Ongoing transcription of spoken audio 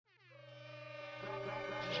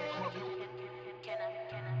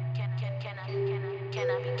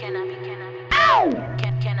Can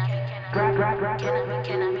I be great?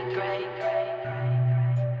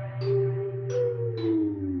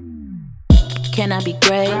 Can I be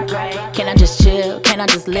great? Can I just chill? Can I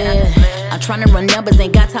just live? I'm tryna run numbers,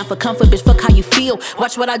 ain't got time for comfort, bitch, fuck how you feel.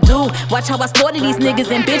 Watch what I do, watch how I store to these niggas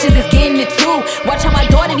and bitches is getting it too. Watch how I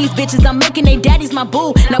daughter these bitches, I'm making they daddies my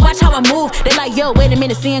boo. Now watch how I move, they like, yo, wait a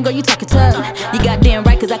minute, seeing girl, you talking tough. You goddamn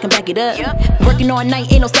right, cause I can back it up. Working all night,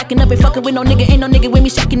 ain't no stacking up, ain't fucking with no nigga, ain't no nigga with me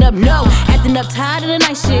shacking up, no. Acting up tired of the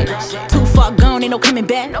night shit, too far gone, ain't no coming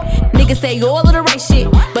back. Niggas say all of the right shit,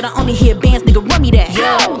 but I only hear bands, nigga, run me that.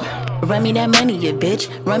 Yo, run me that money, you bitch.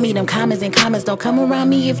 Run me them commas and comments. Don't come around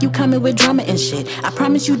me if you coming with drama and shit. I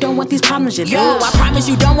promise you don't want these problems, you bitch. Yo, I promise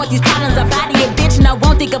you don't want these problems. I'm out of your bitch and I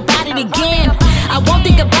won't think about it again. I won't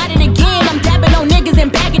think about it again. I'm dabbing on niggas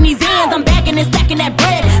and bagging these ends. I'm bagging and stacking that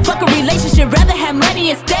bread. Fuck a relationship, rather have money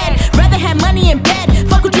instead. Rather have money in bed.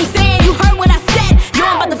 Fuck what you saying, you heard what I said. Yo,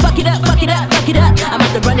 I'm about to fuck it up, fuck it up, fuck it up. I'm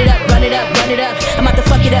about to run it up, run it up, run it up. I'm about to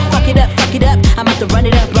fuck it up, fuck it up, fuck it up. I'm about to run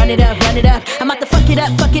it up, run it up, run it up. I'm about to fuck it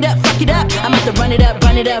up, fuck it up, fuck it up. I'm about to run it up,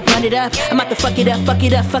 run it up, run it up. I'm about to fuck it up, fuck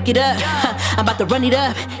it up, fuck it up. I'm about to run it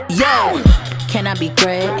up, yo. Can I be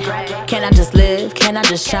great? Can I just live? Can I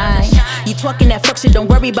just shine? You talking that fuck shit, don't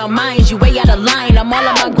worry about mine. You way out of line, I'm all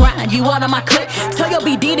on my grind. You all on my clip. Tell your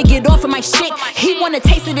BD to get off of my shit. He want a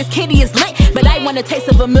taste of this kitty is lit, but I want a taste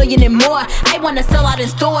of a million and more. I wanna sell out in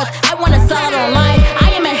stores, I wanna sell out online.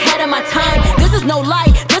 I am ahead of my time. This is no lie,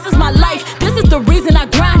 this is my life. This is the reason I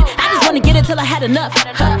grind. I just wanna get it till I had enough.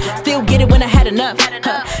 Still get it when I had enough.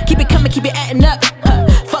 Keep it coming, keep it adding up.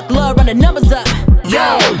 Fuck love, run the numbers up.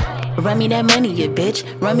 Yo. Run me that money, you bitch.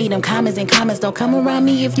 Run me them comments and comments. Don't come around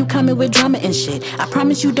me if you coming with drama and shit. I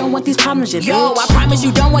promise you don't want these problems, you bitch. Yo, I promise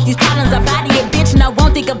you don't want these problems. I'm out of your bitch and I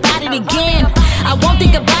won't think about it again. I won't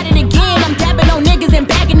think about it again. I'm dabbing on niggas and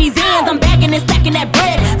bagging these ends. I'm bagging and stacking that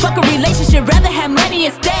bread. Fuck a relationship, rather have money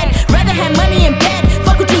instead. Rather have money in bed.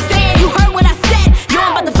 Fuck what you saying, you heard what I said. Yo,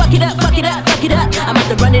 I'm about to fuck it up, fuck it up, fuck it up. I'm about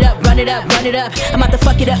to run it up, run it up, run it up. I'm about to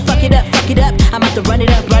fuck it up, fuck it up, fuck it up. I'm about to run it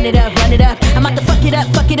up, run it up, run it up. I'm about to fuck it up,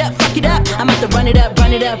 fuck it up, fuck it up. I'm about to run it up,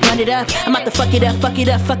 run it up, run it up. I'm about to fuck it up, fuck it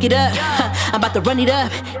up, fuck it up. I'm about to run it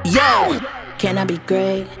up, yo. Can I be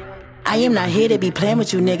great? I am not here to be playing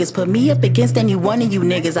with you niggas. Put me up against any one of you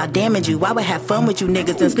niggas. I damage you, I would have fun with you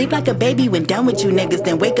niggas. Then sleep like a baby when done with you niggas.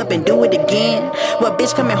 Then wake up and do it again. What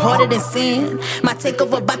bitch coming harder than sin? My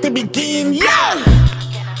takeover about to begin, yeah.